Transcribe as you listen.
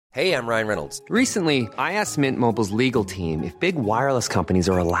Hey, I'm Ryan Reynolds. Recently, I asked Mint Mobile's legal team if big wireless companies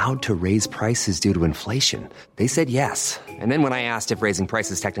are allowed to raise prices due to inflation. They said yes. And then when I asked if raising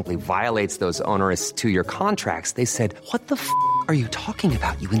prices technically violates those onerous two-year contracts, they said, "What the f*** are you talking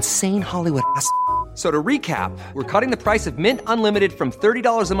about, you insane Hollywood ass?" So to recap, we're cutting the price of Mint Unlimited from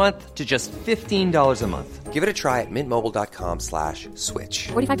 $30 a month to just $15 a month. Give it a try at mintmobile.com/switch.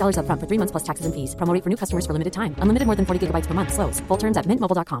 $45 up front for 3 months plus taxes and fees. Promo rate for new customers for limited time. Unlimited more than 40 gigabytes per month. Slows full terms at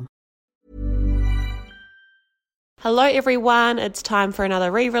mintmobile.com. Hello everyone, it's time for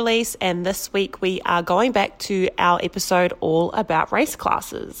another re-release, and this week we are going back to our episode all about race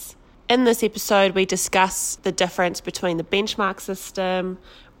classes. In this episode we discuss the difference between the benchmark system,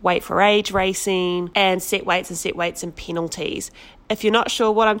 weight for age racing, and set weights and penalties. If you're not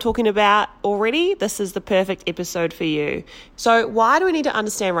sure what I'm talking about already, this is the perfect episode for you. So why do we need to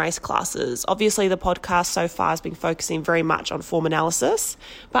understand race classes? Obviously, the podcast so far has been focusing very much on form analysis,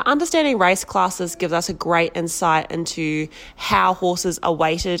 but understanding race classes gives us a great insight into how horses are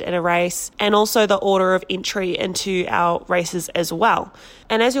weighted in a race and also the order of entry into our races as well.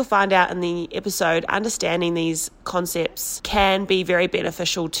 And as you'll find out in the episode, understanding these concepts can be very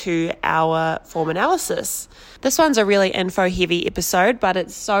beneficial to our form analysis. This one's a really info-heavy episode, but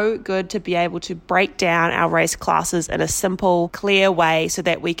it's so good to be able to break down our race classes in a simple, clear way so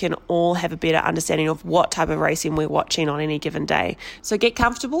that we can all have a better understanding of what type of racing we're watching on any given day. So get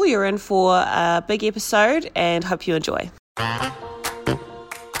comfortable, you're in for a big episode, and hope you enjoy.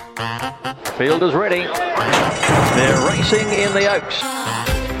 Field is ready. They're racing in the Oaks.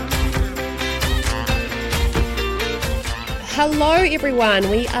 Hello everyone,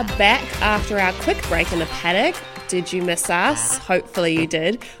 we are back after our quick break in the paddock. Did you miss us? Hopefully you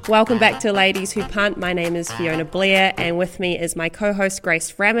did. Welcome back to Ladies Who Punt. My name is Fiona Blair, and with me is my co-host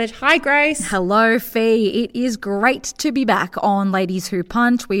Grace Ramage. Hi Grace. Hello Fee. It is great to be back on Ladies Who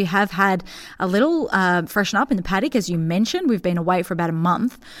Punt. We have had a little freshen up in the paddock, as you mentioned. We've been away for about a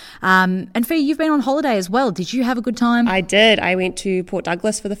month. And Fee, you've been on holiday as well. Did you have a good time? I did. I went to Port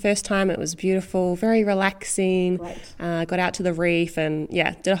Douglas for the first time. It was beautiful, very relaxing. Got out to the reef and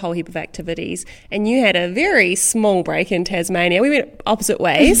did a whole heap of activities. And you had a very small break in Tasmania. We went opposite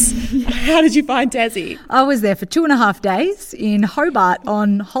ways. How did you find Tassie? I was there for 2.5 days in Hobart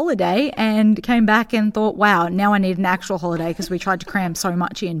on holiday and came back and thought, wow, now I need an actual holiday because we tried to cram so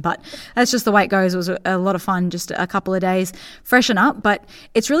much in. But that's just the way it goes. It was a lot of fun, just a couple of days, freshen up. But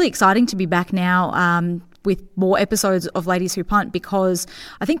it's really exciting to be back now with more episodes of Ladies Who Punt, because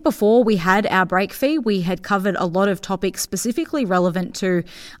I think before we had our break fee, we had covered a lot of topics specifically relevant to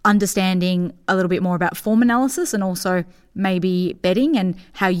understanding a little bit more about form analysis and also maybe betting and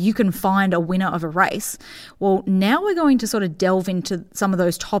how you can find a winner of a race. Well, now we're going to sort of delve into some of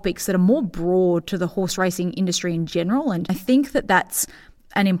those topics that are more broad to the horse racing industry in general. And I think that that's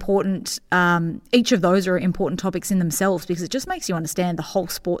an important, each of those are important topics in themselves because it just makes you understand the whole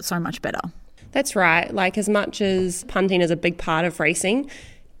sport so much better. That's right. Like, as much as punting is a big part of racing,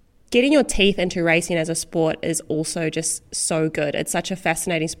 getting your teeth into racing as a sport is also just so good. It's such a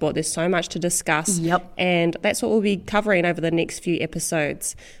fascinating sport. There's so much to discuss. Yep. And that's what we'll be covering over the next few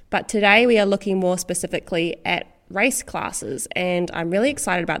episodes. But today we are looking more specifically at race classes. And I'm really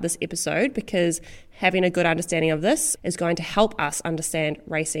excited about this episode because having a good understanding of this is going to help us understand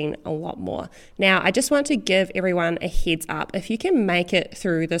racing a lot more. Now, I just want to give everyone a heads up. If you can make it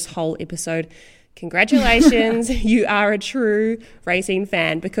through this whole episode, congratulations, you are a true racing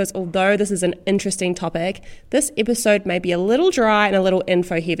fan, because although this is an interesting topic, this episode may be a little dry and a little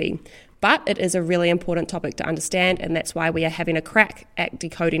info heavy. But it is a really important topic to understand, and that's why we are having a crack at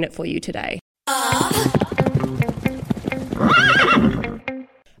decoding it for you today.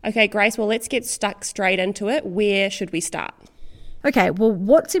 Okay, Grace, well, let's get stuck straight into it. Where should we start? Okay, well,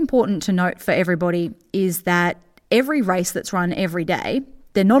 what's important to note for everybody is that every race that's run every day,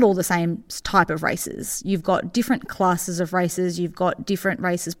 they're not all the same type of races. You've got different classes of races. You've got different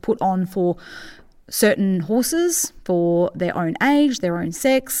races put on for certain horses for their own age, their own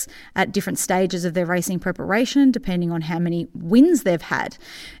sex, at different stages of their racing preparation, depending on how many wins they've had.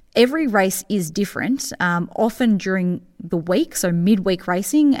 Every race is different, often during the week, so midweek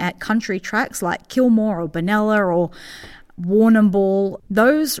racing at country tracks like Kilmore or Benalla or Warrnambool.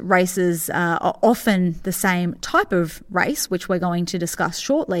 Those races are often the same type of race, which we're going to discuss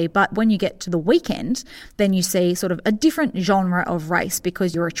shortly, but when you get to the weekend, then you see sort of a different genre of race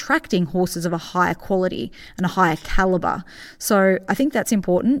because you're attracting horses of a higher quality and a higher caliber. So I think that's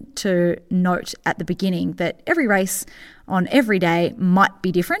important to note at the beginning, that every race on every day might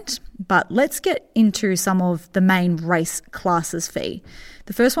be different, but let's get into some of the main race classes, Fee.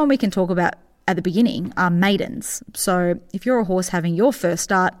 The first one we can talk about at the beginning are maidens. So if you're a horse having your first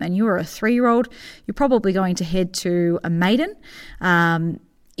start and you're a 3-year-old, you're probably going to head to a maiden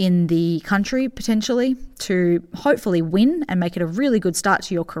in the country potentially to hopefully win and make it a really good start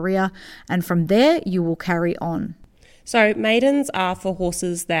to your career. And from there, you will carry on. So maidens are for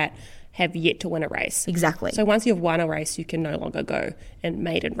horses that have yet to win a race. Exactly. So once you've won a race, you can no longer go in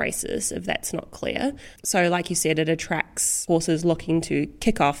maiden races if that's not clear. So like you said, it attracts horses looking to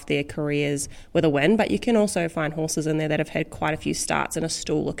kick off their careers with a win, but you can also find horses in there that have had quite a few starts and are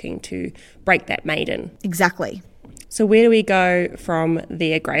still looking to break that maiden. Exactly. So where do we go from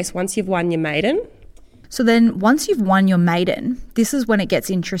there, Grace, once you've won your maiden? So then once you've won your maiden, this is when it gets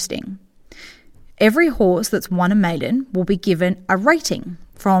interesting. Every horse that's won a maiden will be given a rating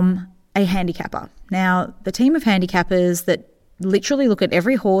from a handicapper. Now, the team of handicappers that literally look at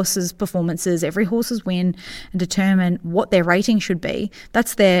every horse's performances, every horse's win, and determine what their rating should be,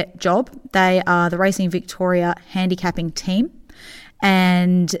 that's their job. They are the Racing Victoria handicapping team,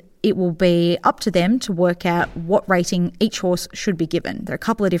 and it will be up to them to work out what rating each horse should be given. There are a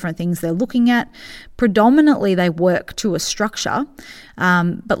couple of different things they're looking at. Predominantly, they work to a structure,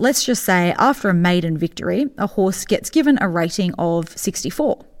 but let's just say after a maiden victory, a horse gets given a rating of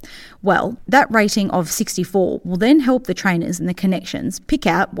 64. Well, that rating of 64 will then help the trainers and the connections pick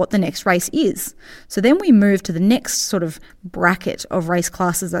out what the next race is. So then we move to the next sort of bracket of race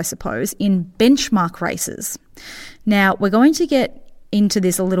classes, I suppose, in benchmark races. Now, we're going to get into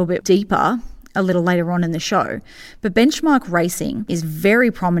this a little bit deeper a little later on in the show, but benchmark racing is very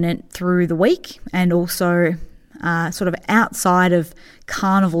prominent through the week and also sort of outside of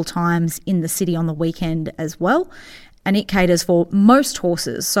carnival times in the city on the weekend as well. And it caters for most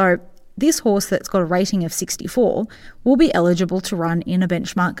horses. So this horse that's got a rating of 64 will be eligible to run in a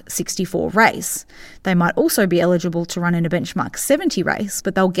benchmark 64 race. They might also be eligible to run in a benchmark 70 race,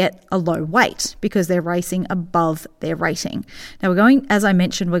 but they'll get a low weight because they're racing above their rating. Now as I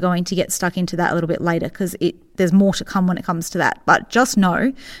mentioned, we're going to get stuck into that a little bit later because there's more to come when it comes to that. But just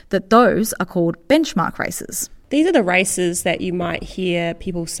know that those are called benchmark races. These are the races that you might hear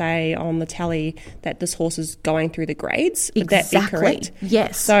people say on the telly that this horse is going through the grades. Would that be correct?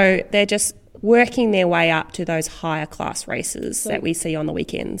 Yes. So they're just working their way up to those higher class races that we see on the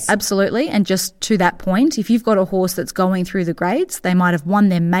weekends. Absolutely. And just to that point, if you've got a horse that's going through the grades, they might have won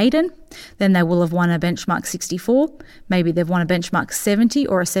their maiden, then they will have won a benchmark 64. Maybe they've won a benchmark 70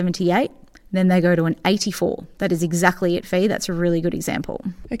 or a 78. Then they go to an 84. That is exactly it, Fee. That's a really good example.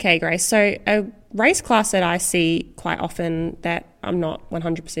 Okay, Grace. So a race class that I see quite often that I'm not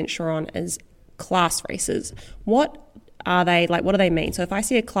 100% sure on is class races. What are they like? What do they mean? So if I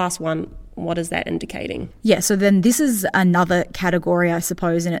see a class 1, what is that indicating? Yeah, so then this is another category, I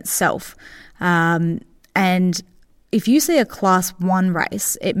suppose, in itself. And if you see a class 1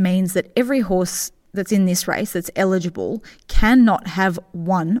 race, it means that every horse that's in this race that's eligible cannot have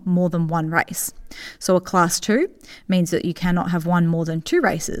won more than one race. So a class 2 means that you cannot have won more than 2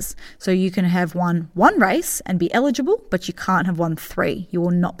 races. So you can have won 1 race and be eligible, but you can't have won 3. You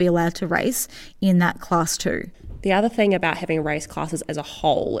will not be allowed to race in that class 2. The other thing about having race classes as a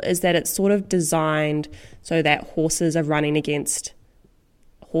whole is that it's sort of designed so that horses are running against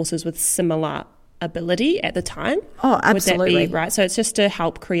horses with similar ability at the time. Oh, absolutely. Would that be right? So it's just to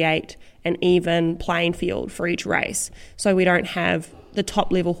help create an even playing field for each race. So we don't have the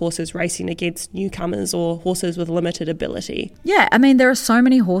top level horses racing against newcomers or horses with limited ability. Yeah, I mean, there are so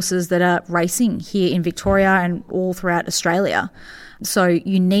many horses that are racing here in Victoria and all throughout Australia. So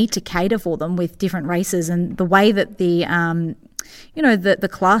you need to cater for them with different races, and the way that the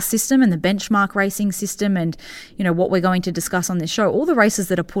class system and the benchmark racing system and, what we're going to discuss on this show, all the races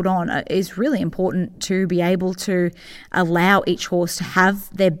that are put on is really important to be able to allow each horse to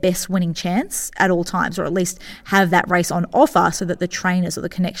have their best winning chance at all times, or at least have that race on offer so that the trainers or the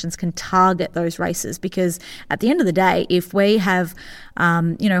connections can target those races. Because at the end of the day, if we have,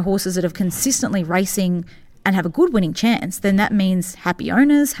 horses that have consistently racing and have a good winning chance, then that means happy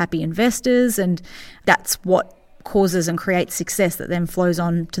owners, happy investors, and that's what causes and creates success that then flows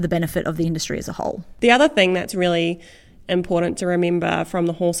on to the benefit of the industry as a whole. The other thing that's really important to remember from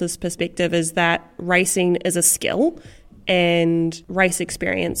the horse's perspective is that racing is a skill and race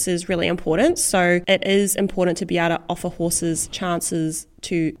experience is really important. So it is important to be able to offer horses chances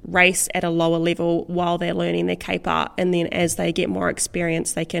to race at a lower level while they're learning their caper, and then as they get more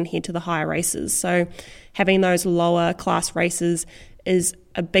experience they can head to the higher races. So having those lower class races is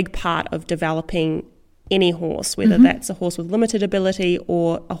a big part of developing any horse, whether that's a horse with limited ability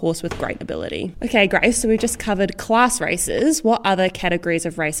or a horse with great ability. Okay, Grace, so we've just covered class races. What other categories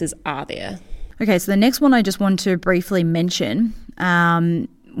of races are there? Okay, so the next one I just want to briefly mention,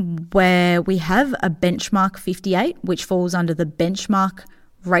 where we have a benchmark 58, which falls under the benchmark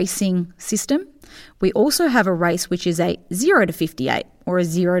racing system. We also have a race which is a 0 to 58 or a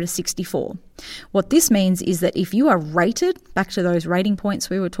 0 to 64. What this means is that if you are rated, back to those rating points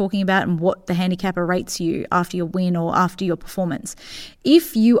we were talking about and what the handicapper rates you after your win or after your performance,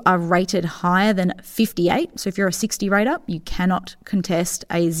 if you are rated higher than 58, so if you're a 60 rater, you cannot contest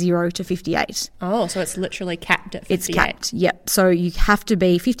a 0 to 58. Oh, so it's literally capped at 58. It's capped, yep. So you have to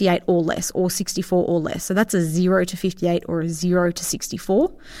be 58 or less or 64 or less. So that's a 0 to 58 or a 0 to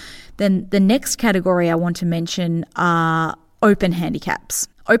 64. Then the next category I want to mention are open handicaps.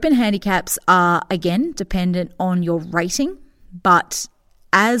 Open handicaps are, again, dependent on your rating, but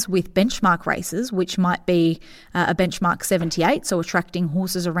as with benchmark races, which might be a benchmark 78, so attracting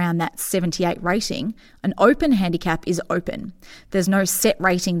horses around that 78 rating, an open handicap is open. There's no set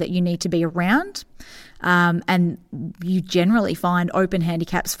rating that you need to be around, and you generally find open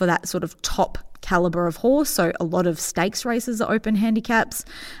handicaps for that sort of top caliber of horse. So a lot of stakes races are open handicaps.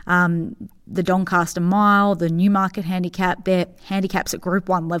 The Doncaster Mile, the Newmarket Handicap, they're handicaps at Group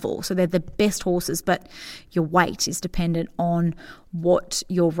 1 level. So they're the best horses, but your weight is dependent on what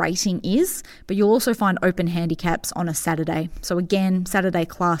your rating is. But you'll also find open handicaps on a Saturday. So again, Saturday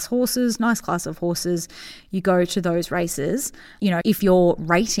class horses, nice class of horses, you go to those races. You know, if your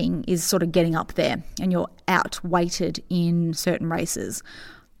rating is sort of getting up there and you're outweighted in certain races.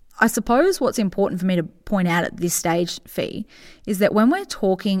 I suppose what's important for me to point out at this stage, Fee, is that when we're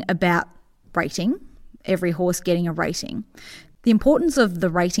talking about rating, every horse getting a rating, the importance of the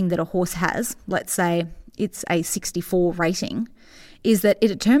rating that a horse has, let's say it's a 64 rating, is that it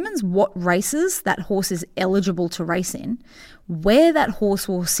determines what races that horse is eligible to race in, where that horse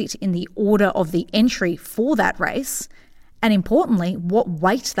will sit in the order of the entry for that race, and importantly, what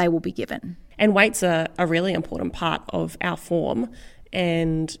weight they will be given. And weights are a really important part of our form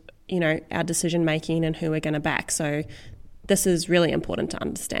and, you know, our decision making and who we're going to back. So this is really important to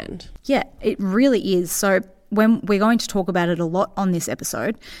understand. Yeah, it really is. So when we're going to talk about it a lot on this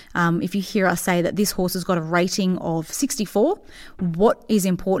episode, if you hear us say that this horse has got a rating of 64, what is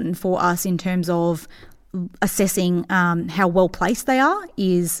important for us in terms of assessing how well placed they are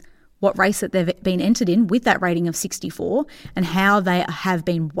is what race that they've been entered in with that rating of 64 and how they have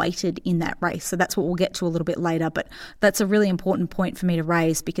been weighted in that race. So that's what we'll get to a little bit later, but that's a really important point for me to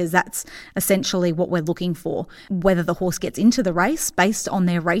raise because that's essentially what we're looking for, whether the horse gets into the race based on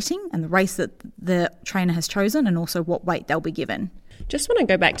their rating and the race that the trainer has chosen and also what weight they'll be given. Just want to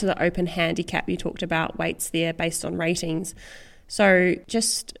go back to the open handicap. You talked about weights there based on ratings. So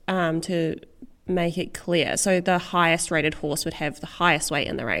just to make it clear, so the highest rated horse would have the highest weight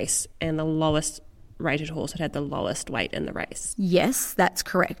in the race and the lowest rated horse would have the lowest weight in the race. Yes, that's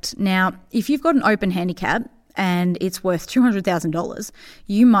correct. Now, if you've got an open handicap and it's worth $200,000,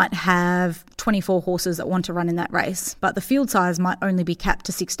 you might have 24 horses that want to run in that race, but the field size might only be capped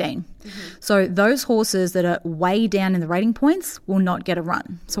to 16. So those horses that are way down in the rating points will not get a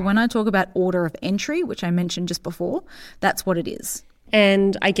run. So when I talk about order of entry, which I mentioned just before, that's what it is.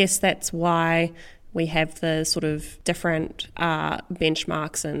 And I guess that's why we have the sort of different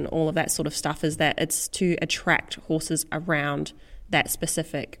benchmarks and all of that sort of stuff, is that it's to attract horses around that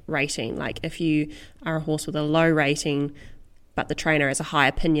specific rating. Like if you are a horse with a low rating, but the trainer has a high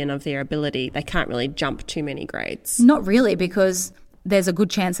opinion of their ability, they can't really jump too many grades. Not really, because there's a good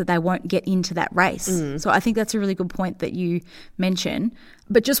chance that they won't get into that race. So I think that's a really good point that you mention.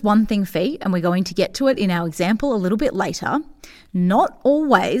 But just one thing, Fee, and we're going to get to it in our example a little bit later, not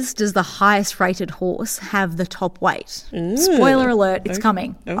always does the highest rated horse have the top weight. Spoiler alert, it's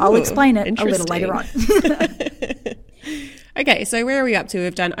coming. I'll explain it a little later on. Okay, so where are we up to?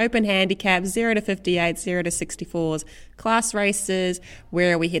 We've done open handicaps, 0 to 58, 0 to 64s, class races.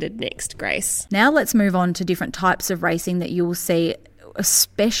 Where are we headed next, Grace? Now let's move on to different types of racing that you will see,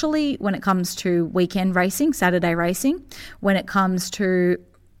 especially when it comes to weekend racing, Saturday racing, when it comes to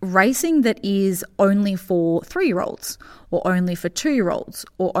racing that is only for 3-year-olds or only for 2-year-olds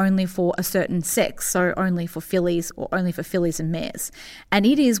or only for a certain sex, so only for fillies or only for fillies and mares. And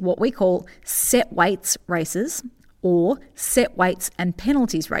it is what we call set weights races or set weights and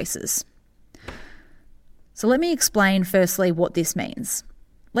penalties races. So let me explain firstly what this means.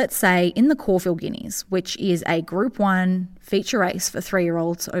 Let's say in the Caulfield Guineas, which is a Group 1 feature race for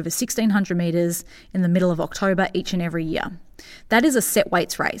 3-year-olds over 1,600 metres in the middle of October each and every year. That is a set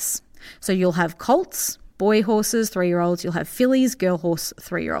weights race. So you'll have colts, boy horses, 3-year-olds, you'll have fillies, girl horse,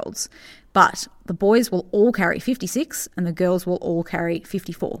 3-year-olds. But the boys will all carry 56 and the girls will all carry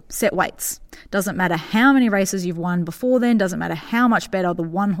 54. Set weights. Doesn't matter how many races you've won before then, doesn't matter how much better the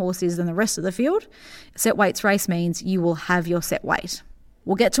one horse is than the rest of the field. Set weights race means you will have your set weight.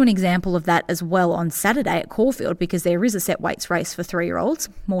 We'll get to an example of that as well on Saturday at Caulfield because there is a set weights race for 3-year-olds.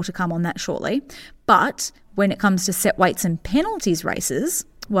 More to come on that shortly. But when it comes to set weights and penalties races,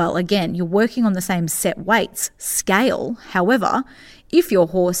 well, again, you're working on the same set weights scale. However, if your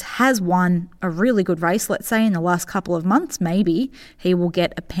horse has won a really good race, let's say in the last couple of months, maybe he will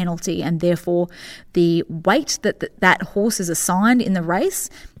get a penalty, and therefore the weight that horse is assigned in the race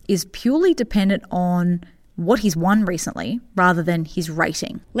is purely dependent on what he's won recently rather than his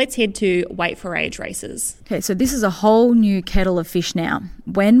rating. Let's head to weight for age races. Okay, so this is a whole new kettle of fish now.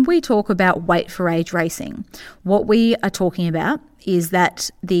 When we talk about weight for age racing, what we are talking about is that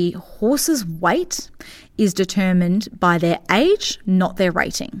the horse's weight is determined by their age, not their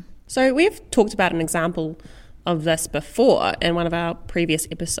rating. So we've talked about an example of this before in one of our previous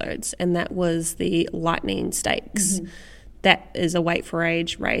episodes, and that was the Lightning Stakes. Mm-hmm. That is a weight for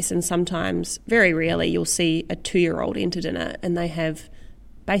age race, and sometimes, very rarely, you'll see a 2-year-old entered in it and they have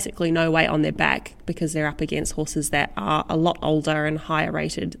basically no weight on their back because they're up against horses that are a lot older and higher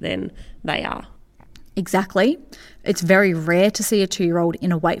rated than they are. Exactly. It's very rare to see a 2-year-old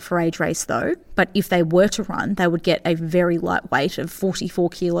in a weight for age race though, but if they were to run, they would get a very light weight of 44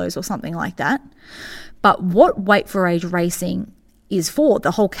 kilos or something like that. But what weight for age racing is for,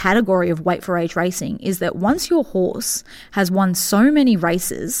 the whole category of weight for age racing, is that once your horse has won so many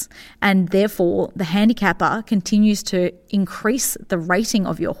races and therefore the handicapper continues to increase the rating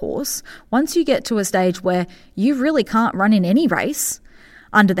of your horse, once you get to a stage where you really can't run in any race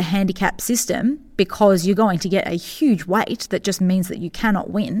under the handicap system because you're going to get a huge weight that just means that you cannot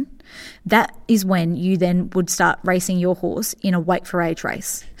win, that is when you then would start racing your horse in a weight for age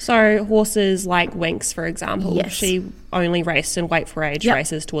race. So horses like Winx, for example, yes. She only raced in weight for age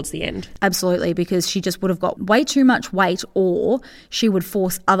races towards the end. Absolutely, because she just would have got way too much weight, or she would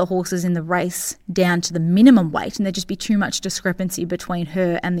force other horses in the race down to the minimum weight, and there'd just be too much discrepancy between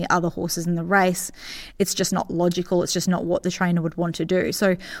her and the other horses in the race. It's just not logical. It's just not what the trainer would want to do.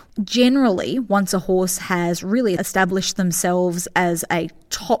 So generally, once a horse has really established themselves as a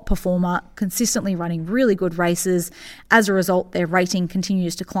top performer, consistently running really good races, as a result their rating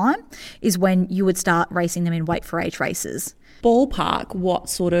continues to climb, is when you would start racing them in weight for age races. Ballpark, what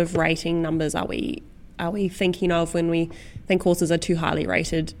sort of rating numbers are we thinking of when we think horses are too highly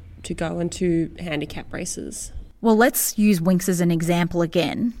rated to go into handicap races? Well, let's use Winx as an example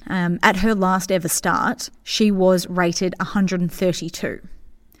again. At her last ever start, she was rated 132.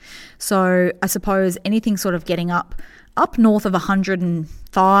 So I suppose anything sort of getting up north of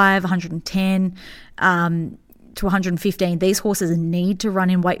 105, 110 to 115, these horses need to run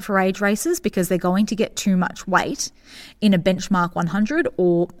in weight for age races because they're going to get too much weight in a benchmark 100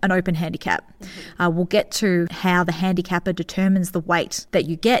 or an open handicap. Mm-hmm. We'll get to how the handicapper determines the weight that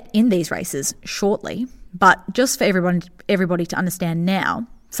you get in these races shortly. But just for everybody to understand now,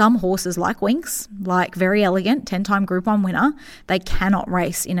 some horses like Winx, like Very Elegant, 10-time Group 1 winner, they cannot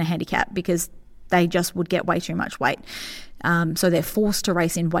race in a handicap because they just would get way too much weight. So they're forced to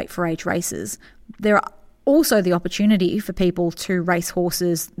race in weight for age races. There are also the opportunity for people to race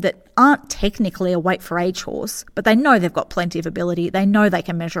horses that aren't technically a weight for age horse, but they know they've got plenty of ability. They know they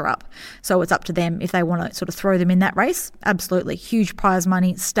can measure up. So it's up to them if they want to sort of throw them in that race. Absolutely. Huge prize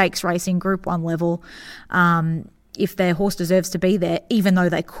money, stakes racing, Group 1 level. If their horse deserves to be there, even though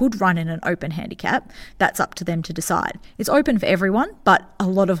they could run in an open handicap, that's up to them to decide. It's open for everyone, but a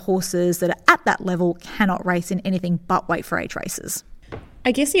lot of horses that are at that level cannot race in anything but weight for age races.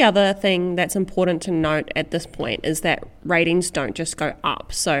 I guess the other thing that's important to note at this point is that ratings don't just go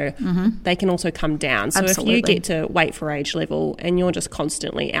up, so they can also come down. So Absolutely. If you get to weight for age level and you're just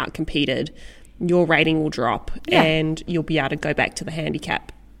constantly out-competed, your rating will drop and you'll be able to go back to the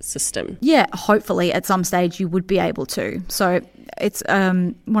handicap system. Yeah, hopefully at some stage you would be able to. So it's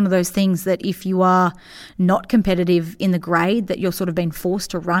one of those things that if you are not competitive in the grade that you're sort of been forced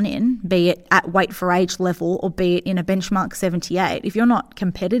to run in, be it at weight for age level or be it in a benchmark 78, if you're not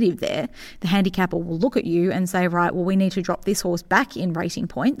competitive there, the handicapper will look at you and say, right, well, we need to drop this horse back in rating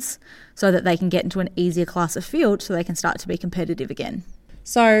points so that they can get into an easier class of field so they can start to be competitive again.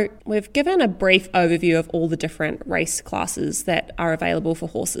 So we've given a brief overview of all the different race classes that are available for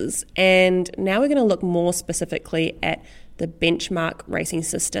horses, and now we're going to look more specifically at the benchmark racing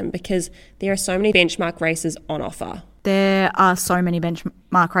system because there are so many benchmark races on offer. There are so many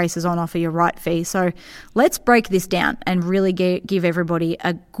benchmark races on offer your right fee. So let's break this down and really give everybody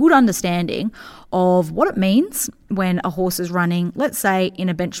a good understanding of what it means when a horse is running, let's say, in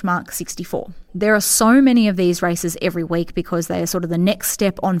a benchmark 64. There are so many of these races every week because they are sort of the next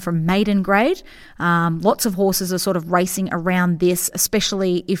step on from maiden grade. Lots of horses are sort of racing around this,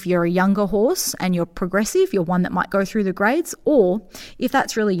 especially if you're a younger horse and you're progressive, you're one that might go through the grades, or if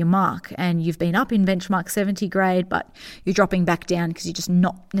that's really your mark and you've been up in benchmark 70 grade, but you're dropping back down because you're just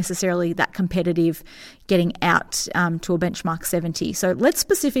not necessarily that competitive getting out to a benchmark 70. So let's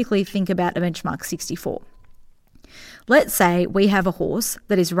specifically think about a benchmark 64. Let's say we have a horse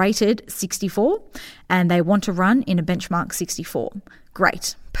that is rated 64 and they want to run in a benchmark 64.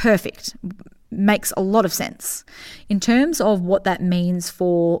 Great, perfect, makes a lot of sense. In terms of what that means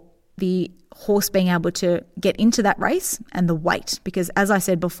for the horse being able to get into that race and the weight, because as I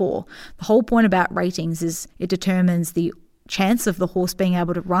said before, the whole point about ratings is it determines the chance of the horse being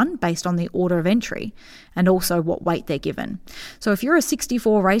able to run based on the order of entry and also what weight they're given. So if you're a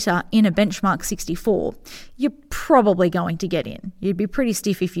 64 rater in a benchmark 64, you're probably going to get in. You'd be pretty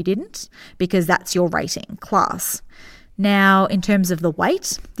stiff if you didn't, because that's your rating class. Now, in terms of the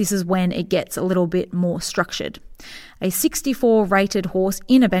weight, this is when it gets a little bit more structured. A 64 rated horse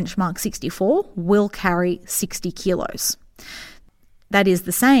in a benchmark 64 will carry 60 kilos. That is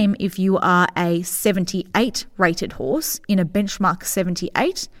the same if you are a 78 rated horse. In a benchmark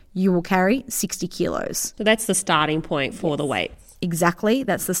 78, you will carry 60 kilos. So that's the starting point for the weight. Exactly,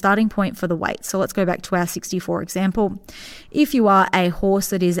 that's the starting point for the weight. So let's go back to our 64 example. If you are a horse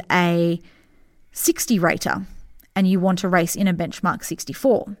that is a 60 rater and you want to race in a benchmark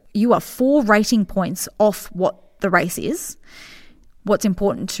 64, you are 4 rating points off what the race is. What's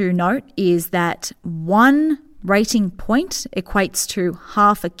important to note is that 1 rating point equates to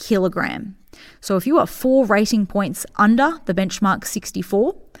half a kilogram. So if you are 4 rating points under the benchmark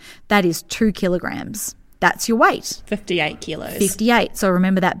 64, that is 2 kilograms. That's your weight. 58 kilos. 58. So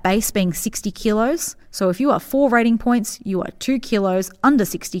remember that base being 60 kilos. So if you are 4 rating points, you are 2 kilos. Under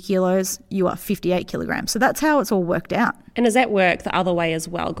 60 kilos, you are 58 kilograms. So that's how it's all worked out. And does that work the other way as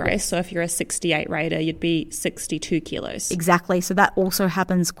well, Grace? So if you're a 68 rater, you'd be 62 kilos. Exactly. So that also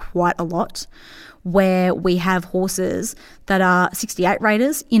happens quite a lot, where we have horses that are 68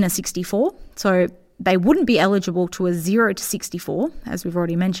 raters in a 64. So they wouldn't be eligible to a 0 to 64, as we've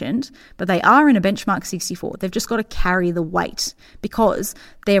already mentioned, but they are in a benchmark 64. They've just got to carry the weight because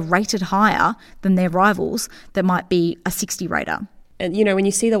they're rated higher than their rivals that might be a 60 rater. And, you know, when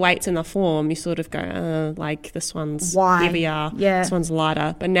you see the weights in the form, you sort of go, like, this one's heavier, this one's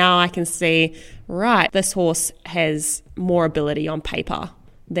lighter. But now I can see, right, this horse has more ability on paper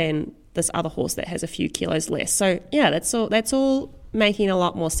than this other horse that has a few kilos less. So, yeah, that's all making a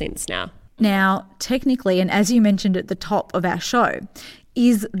lot more sense now. Now, technically, and as you mentioned at the top of our show,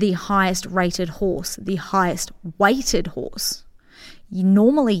 is the highest rated horse the highest weighted horse?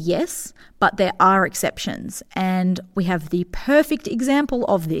 Normally, yes, but there are exceptions. And we have the perfect example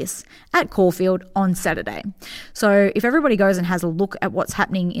of this at Caulfield on Saturday. So if everybody goes and has a look at what's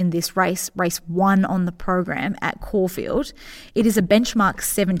happening in this race 1 on the program at Caulfield, it is a benchmark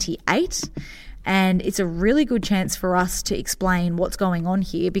 78. And it's a really good chance for us to explain what's going on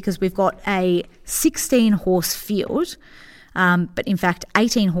here because we've got a 16-horse field, but in fact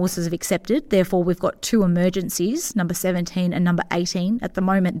 18 horses have accepted. Therefore, we've got 2 emergencies, number 17 and number 18. At the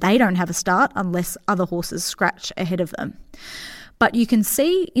moment, they don't have a start unless other horses scratch ahead of them. But you can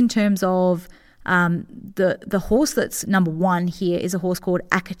see in terms of the horse that's number 1 here is a horse called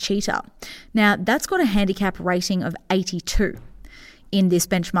Akachita. Now, that's got a handicap rating of 82. In this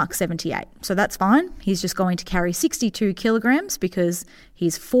benchmark 78. So that's fine. He's just going to carry 62 kilograms because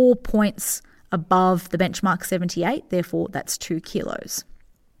he's 4 points above the benchmark 78. Therefore, that's 2 kilos.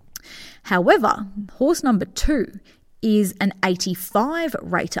 However, horse number 2 is an 85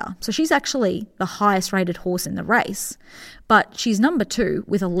 rater. So she's actually the highest rated horse in the race, but she's number 2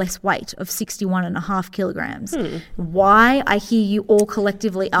 with a less weight of 61.5 kilograms. Why, I hear you all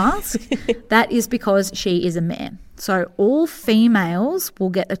collectively ask? That is because she is a mare. So all females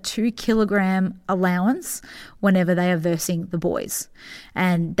will get a 2 kilogram allowance whenever they are versing the boys.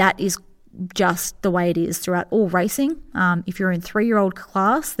 And that is just the way it is throughout all racing. If you're in 3-year-old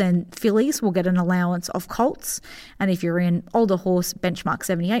class, then fillies will get an allowance of colts. And if you're in older horse benchmark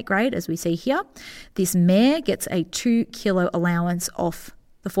 78 grade, as we see here, this mare gets a 2 kilo allowance off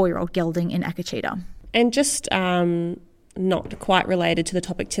the 4-year-old gelding in Akachita. And just not quite related to the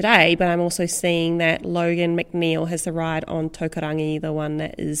topic today, but I'm also seeing that Logan McNeil has the ride on Tokarangi, the one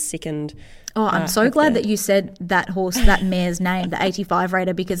that is second Oh, I'm so glad that you said that mare's name, the 85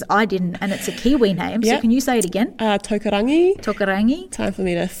 Raider, because I didn't, and it's a Kiwi name. Yep. So can you say it again? Tokarangi. Tokarangi. Time for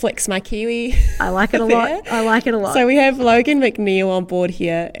me to flex my Kiwi. I like it a lot. I like it a lot. So we have Logan McNeil on board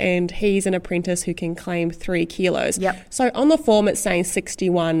here, and he's an apprentice who can claim 3 kilos. Yep. So on the form it's saying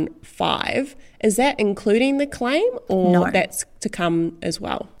 61.5. Is that including the claim, or No. that's to come as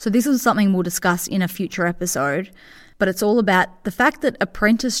well? So this is something we'll discuss in a future episode, but it's all about the fact that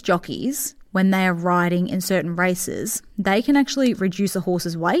apprentice jockeys, when they are riding in certain races, they can actually reduce a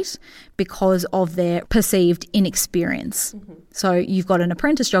horse's weight because of their perceived inexperience. Mm-hmm. So you've got an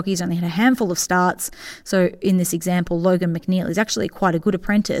apprentice jockey who's only had a handful of starts. So in this example, Logan McNeil is actually quite a good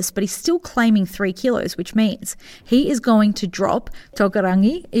apprentice, but he's still claiming 3 kilos, which means he is going to drop,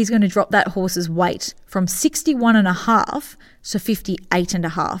 Tokarangi, he's going to drop that horse's weight from 61.5 to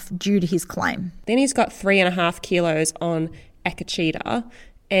 58.5 due to his claim. Then he's got 3.5 kilos on Akachita,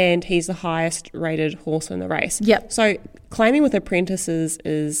 and he's the highest rated horse in the race. Yep. So claiming with apprentices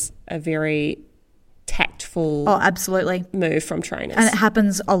is a very tactful absolutely move from trainers. And it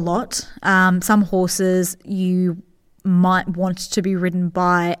happens a lot. Some horses you might want to be ridden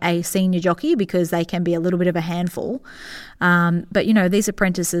by a senior jockey because they can be a little bit of a handful. But, you know, these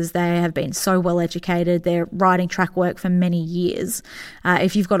apprentices, they have been so well educated. They're riding track work for many years.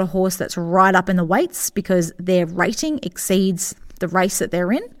 If you've got a horse that's right up in the weights because their rating exceeds the race that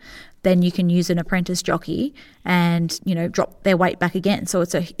they're in, then you can use an apprentice jockey and, you know, drop their weight back again. So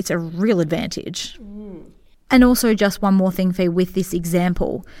it's a real advantage. And also just one more thing for you with this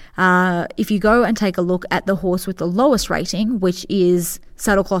example. If you go and take a look at the horse with the lowest rating, which is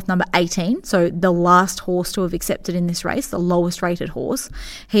saddlecloth number 18, so the last horse to have accepted in this race, the lowest rated horse,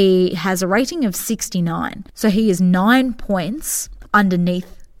 he has a rating of 69. So he is 9 points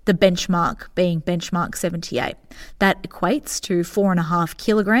underneath the benchmark, being benchmark 78. That equates to 4.5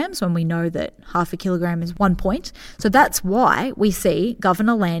 kilograms when we know that half a kilogram is 1 point. So that's why we see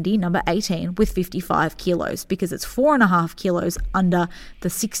Governor Landy, number 18, with 55 kilos, because it's 4.5 kilos under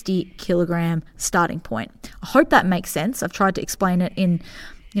the 60 kilogram starting point. I hope that makes sense. I've tried to explain it in,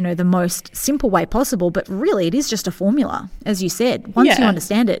 you know, the most simple way possible, but really it is just a formula. As you said, once you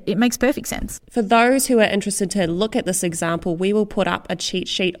understand it, it makes perfect sense. For those who are interested to look at this example, we will put up a cheat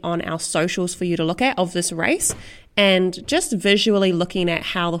sheet on our socials for you to look at of this race, and just visually looking at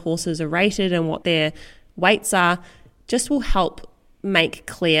how the horses are rated and what their weights are just will help make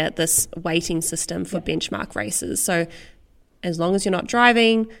clear this weighting system for benchmark races. So as long as you're not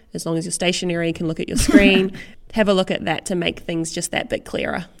driving, as long as you're stationary, you can look at your screen, have a look at that to make things just that bit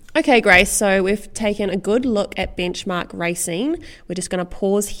clearer. Okay, Grace, so we've taken a good look at benchmark racing. We're just going to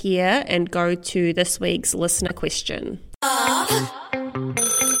pause here and go to this week's listener question.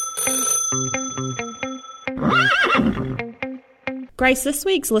 Grace, this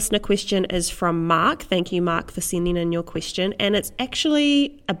week's listener question is from Mark. Thank you, Mark, for sending in your question. And it's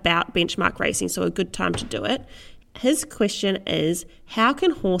actually about benchmark racing, so a good time to do it. His question is, how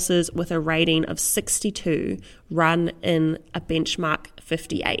can horses with a rating of 62 run in a benchmark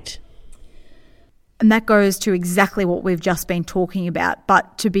 58? And that goes to exactly what we've just been talking about.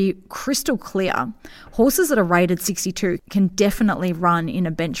 But to be crystal clear, horses that are rated 62 can definitely run in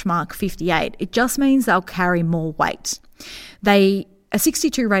a benchmark 58. It just means they'll carry more weight. A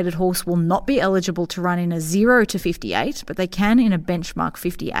 62 rated horse will not be eligible to run in a 0 to 58, but they can in a benchmark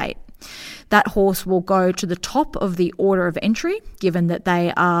 58. That horse will go to the top of the order of entry, given that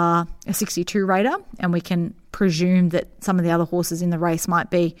they are a 62 rater, and we can presume that some of the other horses in the race might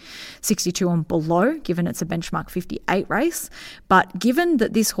be 62 and below, given it's a benchmark 58 race. But given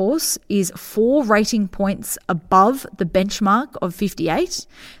that this horse is 4 rating points above the benchmark of 58,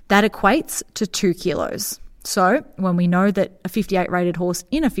 that equates to 2 kilos. So when we know that a 58 rated horse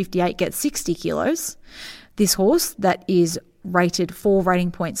in a 58 gets 60 kilos, this horse that is rated 4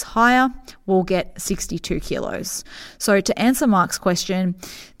 rating points higher will get 62 kilos. So to answer Mark's question,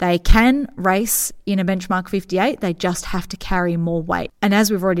 they can race in a benchmark 58, they just have to carry more weight. And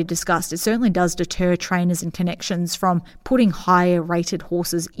as we've already discussed, it certainly does deter trainers and connections from putting higher rated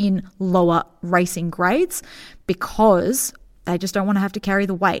horses in lower racing grades because they just don't want to have to carry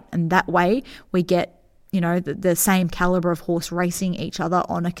the weight. And that way we get, you know, the same caliber of horse racing each other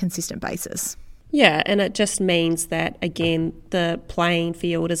on a consistent basis. Yeah, and it just means that, again, the playing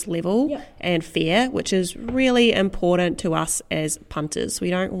field is level and fair, which is really important to us as punters. We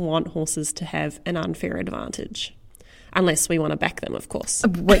don't want horses to have an unfair advantage, unless we want to back them, of course.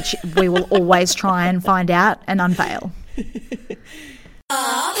 Which we will always try and find out and unveil.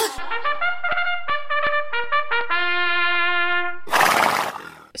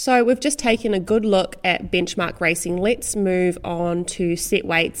 So we've just taken a good look at benchmark racing. Let's move on to set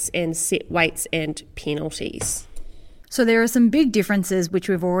weights and penalties. So there are some big differences which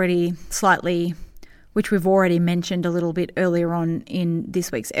we've already mentioned a little bit earlier on in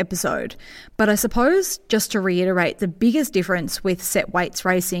this week's episode. But I suppose, just to reiterate, the biggest difference with set weights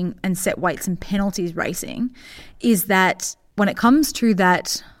racing and set weights and penalties racing is that when it comes to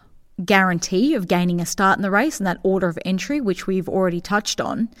that guarantee of gaining a start in the race and that order of entry, which we've already touched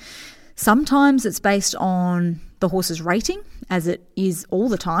on, sometimes it's based on the horse's rating, as it is all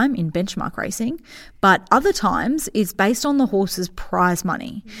the time in benchmark racing, but other times it's based on the horse's prize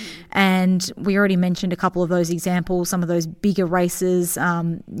money. And we already mentioned a couple of those examples, some of those bigger races,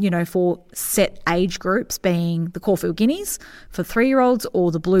 for set age groups being the Caulfield Guineas for 3-year-olds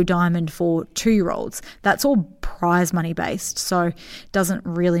or the Blue Diamond for 2-year-olds. That's all prize money based, so it doesn't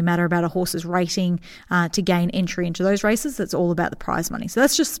really matter about a horse's rating to gain entry into those races. It's all about the prize money. So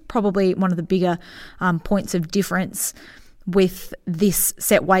that's just probably one of the bigger points of difference with this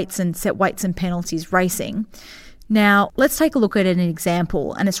set weights and penalties racing. Now, let's take a look at an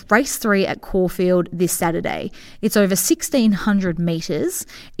example, and it's race 3 at Caulfield this Saturday. It's over 1,600 metres.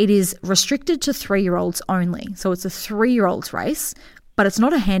 It is restricted to 3-year-olds only. So it's a 3-year-olds race, but it's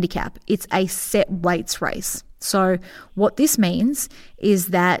not a handicap. It's a set weights race. So what this means is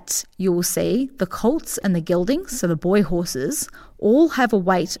that you will see the colts and the geldings, so the boy horses, all have a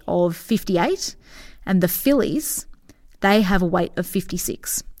weight of 58, and the fillies, they have a weight of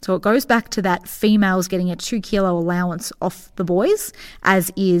 56. So it goes back to that females getting a 2 kilo allowance off the boys,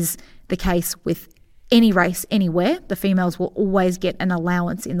 as is the case with any race anywhere. The females will always get an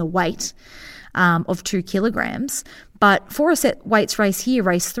allowance in the weight of 2 kilograms. But for a set weights race here,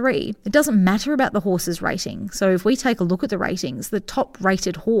 race 3, it doesn't matter about the horse's rating. So if we take a look at the ratings, the top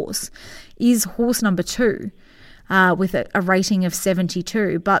rated horse is horse number 2 with a rating of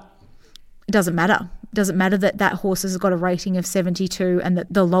 72, but it doesn't matter. It doesn't matter that that horse has got a rating of 72 and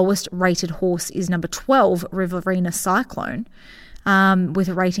that the lowest rated horse is number 12, Rereleased Cyclone, with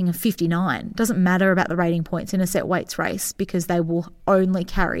a rating of 59. It doesn't matter about the rating points in a set weights race because they will only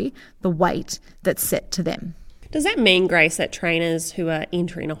carry the weight that's set to them. Does that mean, Grace, that trainers who are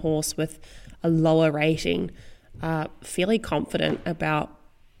entering a horse with a lower rating are fairly confident about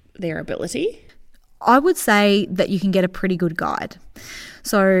their ability? I would say that you can get a pretty good guide.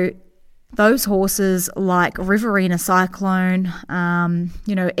 So those horses like Rereleased Cyclone,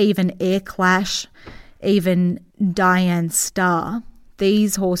 even Air Clash, even Diane Star,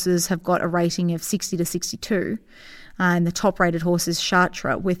 these horses have got a rating of 60 to 62. And the top rated horse is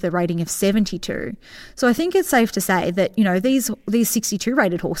Chartres with a rating of 72. So I think it's safe to say that, these 62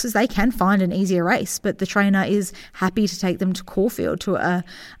 rated horses, they can find an easier race, but the trainer is happy to take them to Caulfield to a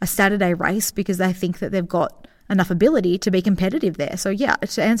Saturday race because they think that they've got enough ability to be competitive there. So yeah,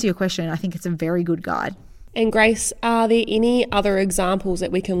 to answer your question, I think it's a very good guide. And Grace, are there any other examples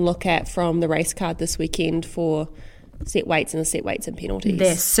that we can look at from the race card this weekend for set weights and penalties?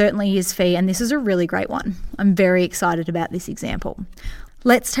 There certainly is, Fee, and this is a really great one. I'm very excited about this example.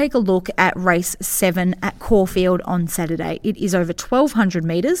 Let's take a look at race 7 at Caulfield on Saturday. It is over 1,200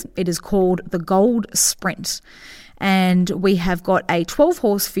 metres. It is called the Gold Sprint. And we have got a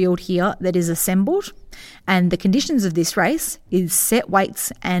 12-horse field here that is assembled. And the conditions of this race is set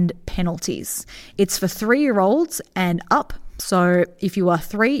weights and penalties. It's for 3-year-olds and up. So if you are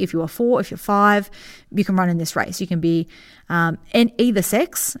 3, if you are 4, if you're 5, you can run in this race. You can be in either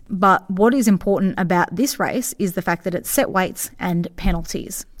sex. But what is important about this race is the fact that it's set weights and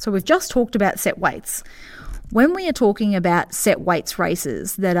penalties. So we've just talked about set weights. When we are talking about set weights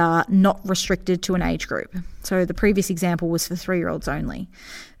races that are not restricted to an age group, so the previous example was for 3-year-olds only,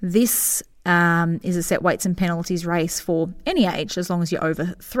 this is a set weights and penalties race for any age as long as you're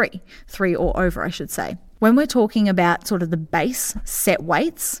over 3 or over, I should say. When we're talking about sort of the base set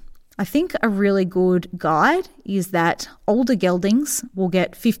weights, I think a really good guide is that older geldings will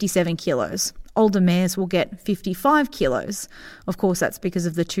get 57 kilos. Older mares will get 55 kilos. Of course, that's because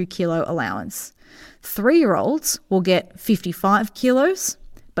of the 2 kilo allowance. 3-year-olds will get 55 kilos,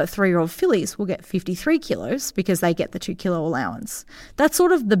 but 3-year-old fillies will get 53 kilos because they get the 2 kilo allowance. That's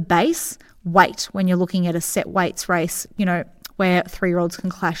sort of the base weight when you're looking at a set weights race, where 3-year-olds can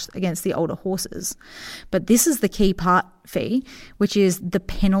clash against the older horses. But this is the key part, Fee, which is the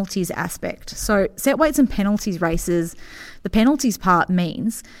penalties aspect. So set weights and penalties races, the penalties part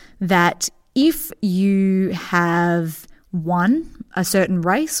means that if you have won a certain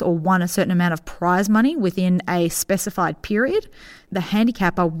race or won a certain amount of prize money within a specified period, the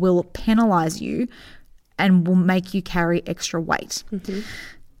handicapper will penalise you and will make you carry extra weight. Mm-hmm.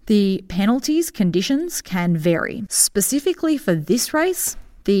 The penalties conditions can vary. Specifically for this race,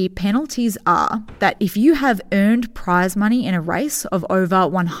 The penalties are that if you have earned prize money in a race of over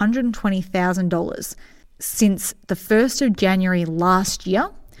 $120,000 since the 1st of January last year,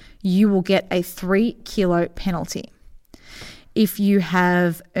 you will get a 3 kilo penalty. If you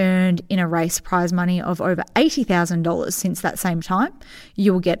have earned in a race prize money of over $80,000 since that same time,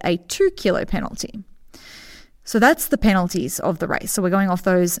 you will get a 2 kilo penalty. So that's the penalties of the race. So we're going off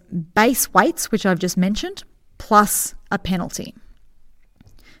those base weights, which I've just mentioned, plus a penalty.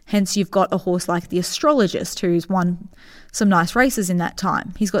 Hence, you've got a horse like the Astrologist, who's won some nice races in that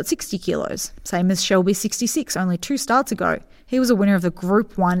time. He's got 60 kilos, same as Shelby 66, only 2 starts ago. He was a winner of the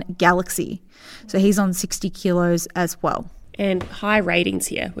Group 1 Galaxy. So he's on 60 kilos as well. And high ratings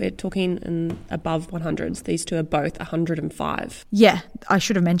here. We're talking in above 100s. These two are both 105. Yeah, I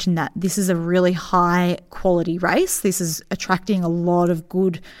should have mentioned that. This is a really high quality race. This is attracting a lot of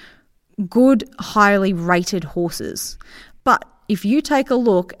good, highly rated horses. But if you take a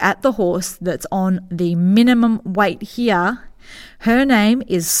look at the horse that's on the minimum weight here, her name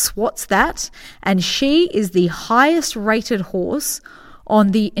is Swats That, and she is the highest rated horse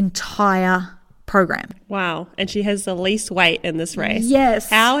on the entire program. Wow. And she has the least weight in this race. Yes.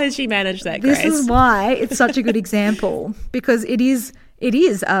 How has she managed that, Grace? This is why it's such a good example, because it is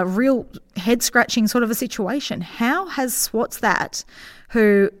a real head-scratching sort of a situation. How has Swats That,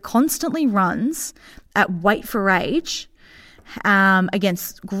 who constantly runs at weight for age,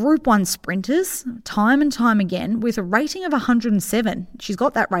 against Group 1 sprinters time and time again with a rating of 107. She's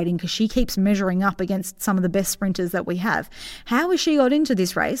got that rating because she keeps measuring up against some of the best sprinters that we have. How has she got into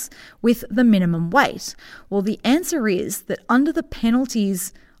this race with the minimum weight? Well, the answer is that under the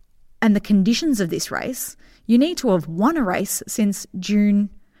penalties and the conditions of this race, you need to have won a race since January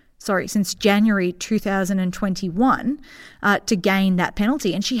 2021 to gain that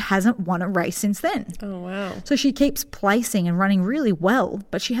penalty, and she hasn't won a race since then. Oh, wow. So she keeps placing and running really well,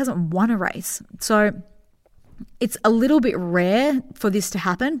 but she hasn't won a race. So it's a little bit rare for this to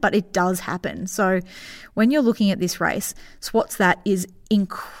happen, but it does happen. So when you're looking at this race, Swats That is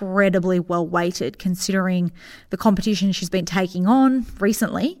incredibly well weighted considering the competition she's been taking on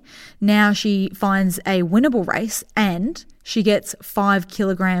recently. Now she finds a winnable race and she gets 5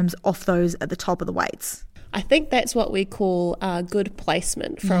 kilograms off those at the top of the weights. I think that's what we call good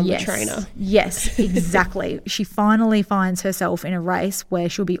placement from the trainer. Yes, exactly. She finally finds herself in a race where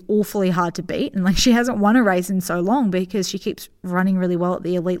she'll be awfully hard to beat. And she hasn't won a race in so long because she keeps running really well at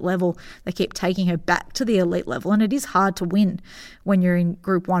the elite level. They keep taking her back to the elite level. And it is hard to win when you're in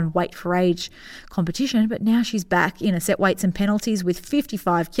Group 1 weight for age competition. But now she's back in a set weights and penalties with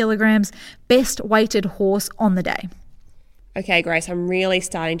 55 kilograms, best weighted horse on the day. Okay, Grace, I'm really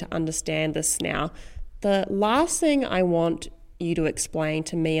starting to understand this now. The last thing I want you to explain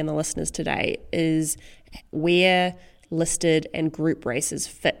to me and the listeners today is where listed and group races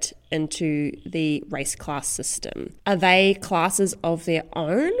fit into the race class system. Are they classes of their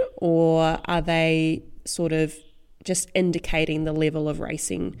own, or are they sort of just indicating the level of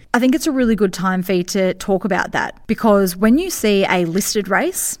racing? I think it's a really good time for you to talk about that, because when you see a listed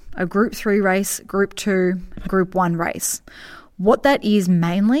race, a Group 3 race, Group 2, Group 1 race, what that is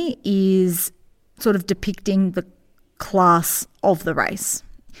mainly is sort of depicting the class of the race,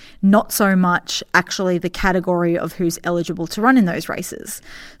 not so much actually the category of who's eligible to run in those races.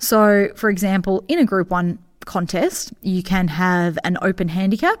 So, for example, in a Group 1 contest, you can have an open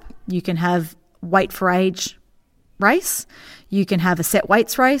handicap, you can have weight for age race, you can have a set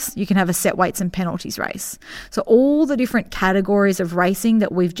weights race, you can have a set weights and penalties race. So all the different categories of racing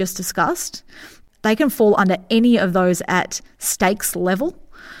that we've just discussed, they can fall under any of those at stakes level.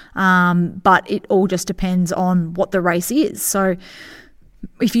 But it all just depends on what the race is. So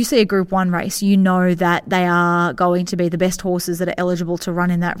if you see a Group 1 race, you know that they are going to be the best horses that are eligible to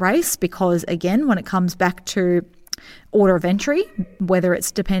run in that race, because again, when it comes back to order of entry, whether it's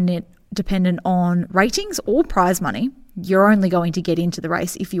dependent on ratings or prize money, you're only going to get into the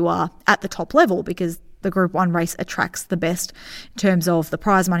race if you are at the top level, because the Group 1 race attracts the best in terms of the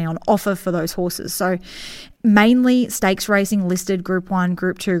prize money on offer for those horses. So mainly stakes racing, listed Group 1,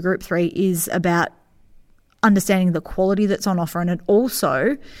 Group 2, Group 3 is about understanding the quality that's on offer, and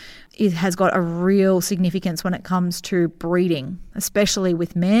it has got a real significance when it comes to breeding, especially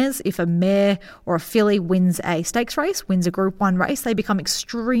with mares. If a mare or a filly wins a stakes race, wins a Group 1 race, they become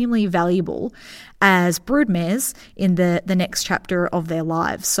extremely valuable as brood mares in the next chapter of their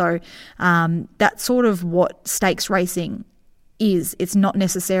lives. So that's sort of what stakes racing is. It's not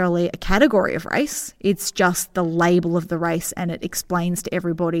necessarily a category of race, it's just the label of the race, and it explains to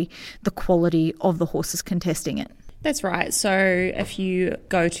everybody the quality of the horses contesting it. That's right. So if you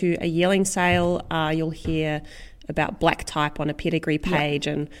go to a yearling sale, you'll hear about black type on a pedigree page,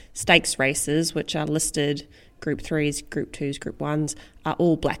 and stakes races, which are listed Group 3s, Group 2s, Group 1s, are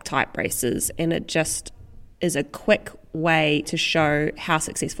all black type races. And it just is a quick way to show how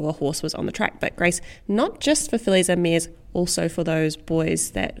successful a horse was on the track. But Grace, not just for fillies and mares, also for those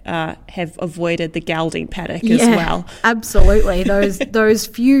boys that have avoided the gelding paddock as well. Absolutely. Those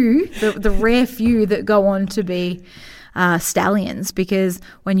few, the rare few that go on to be stallions, because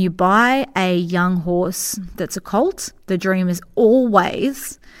when you buy a young horse that's a colt, the dream is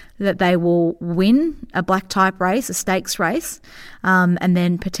always that they will win a black type race, a stakes race, and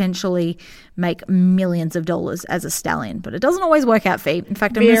then potentially make millions of dollars as a stallion. But it doesn't always work out, Fee. In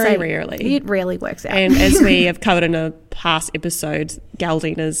fact, I'm going to say rarely. It rarely works out. And as we have covered in a past episode,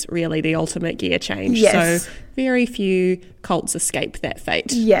 gelding is really the ultimate gear change. Yes. So very few colts escape that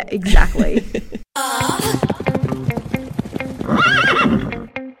fate. Yeah, exactly.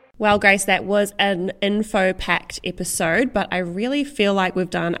 Well, Grace, that was an info-packed episode, but I really feel like we've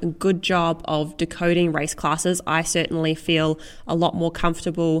done a good job of decoding race classes. I certainly feel a lot more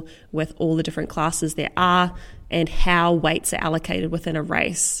comfortable with all the different classes there are and how weights are allocated within a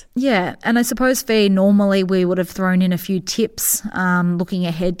race. Yeah, and I suppose, Fee, normally we would have thrown in a few tips looking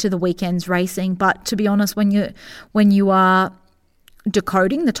ahead to the weekend's racing, but to be honest, when you are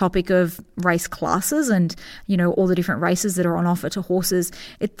decoding the topic of race classes and, you know, all the different races that are on offer to horses,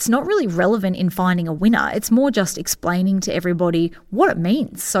 it's not really relevant in finding a winner. It's more just explaining to everybody what it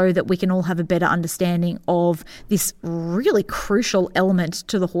means so that we can all have a better understanding of this really crucial element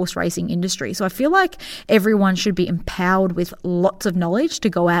to the horse racing industry. So I feel like everyone should be empowered with lots of knowledge to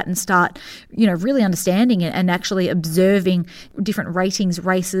go out and start, you know, really understanding it and actually observing different ratings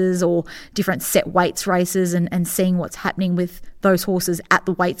races or different set weights races and seeing what's happening with those horses at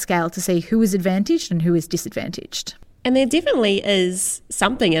the weight scale to see who is advantaged and who is disadvantaged. And there definitely is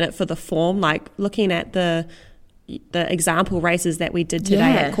something in it for the form, like looking at the example races that we did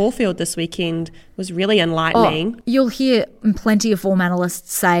today at Caulfield this weekend was really enlightening. You'll hear plenty of form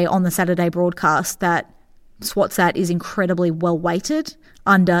analysts say on the Saturday broadcast that Swatsat is incredibly well weighted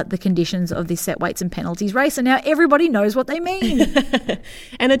under the conditions of this set weights and penalties race, and now everybody knows what they mean.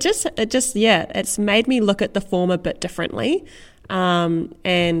 And it's made me look at the form a bit differently,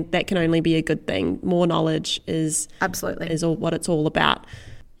 and that can only be a good thing. More knowledge is what it's all about.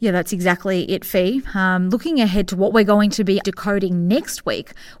 Yeah, that's exactly it, Fee. Looking ahead to what we're going to be decoding next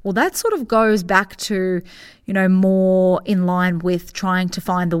week, well, that sort of goes back to, you know, more in line with trying to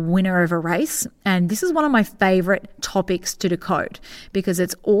find the winner of a race. And this is one of my favourite topics to decode because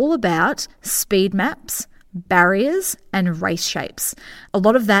it's all about speed maps, barriers and race shapes. A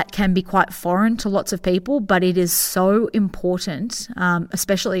lot of that can be quite foreign to lots of people, but it is so important,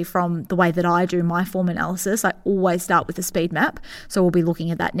 especially from the way that I do my form analysis. I always start with a speed map. So we'll be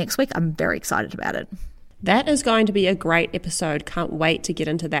looking at that next week. I'm very excited about it. That is going to be a great episode. Can't wait to get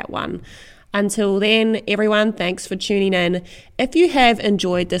into that one. Until then, everyone, thanks for tuning in. If you have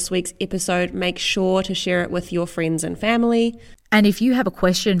enjoyed this week's episode, make sure to share it with your friends and family. And if you have a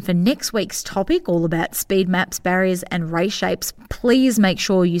question for next week's topic, all about speed maps, barriers and race shapes, please make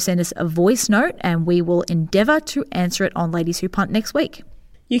sure you send us a voice note and we will endeavour to answer it on Ladies Who Punt next week.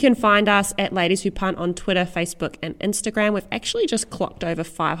 You can find us at Ladies Who Punt on Twitter, Facebook and Instagram. We've actually just clocked over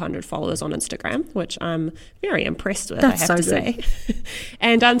 500 followers on Instagram, which I'm very impressed with, That's I have to say.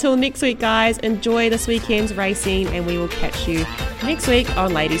 And until next week, guys, enjoy this weekend's racing and we will catch you next week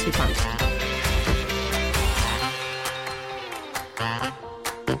on Ladies Who Punt.